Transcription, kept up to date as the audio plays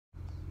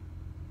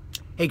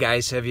Hey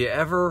guys, have you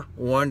ever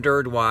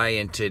wondered why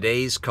in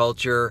today's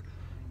culture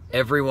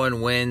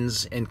everyone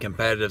wins in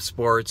competitive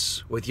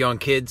sports with young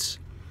kids?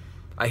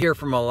 I hear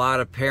from a lot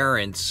of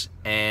parents,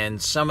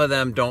 and some of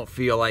them don't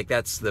feel like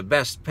that's the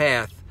best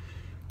path.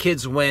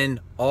 Kids win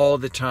all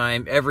the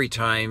time, every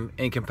time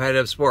in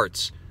competitive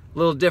sports. A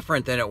little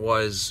different than it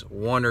was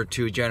 1 or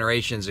 2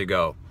 generations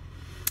ago.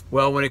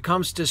 Well, when it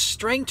comes to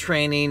strength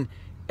training,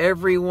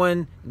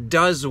 everyone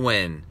does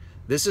win.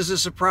 This is a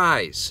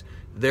surprise.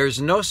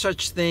 There's no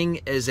such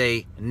thing as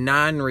a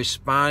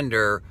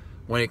non-responder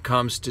when it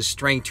comes to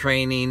strength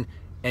training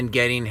and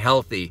getting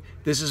healthy.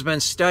 This has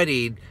been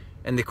studied,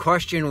 and the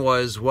question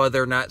was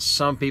whether or not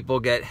some people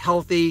get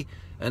healthy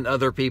and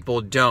other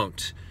people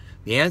don't.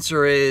 The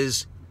answer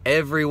is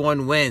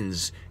everyone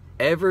wins.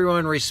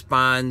 Everyone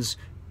responds.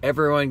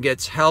 Everyone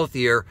gets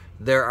healthier.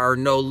 There are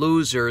no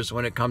losers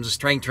when it comes to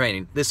strength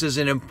training. This is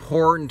an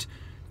important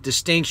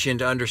distinction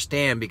to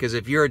understand, because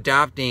if you're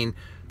adopting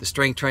the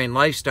strength training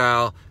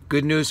lifestyle,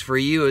 good news for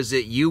you is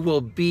that you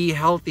will be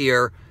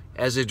healthier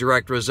as a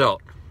direct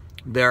result.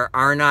 There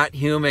are not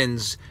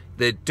humans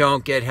that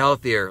don't get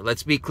healthier.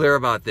 Let's be clear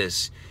about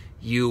this.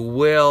 You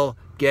will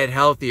get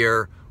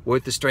healthier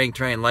with the strength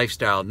training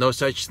lifestyle. No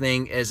such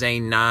thing as a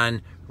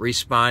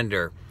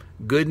non-responder.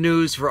 Good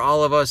news for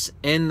all of us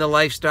in the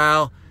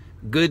lifestyle.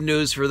 Good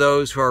news for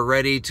those who are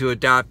ready to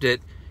adopt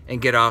it and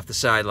get off the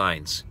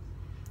sidelines.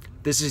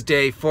 This is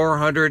day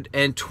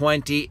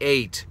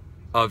 428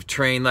 of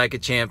Train Like a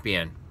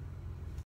Champion.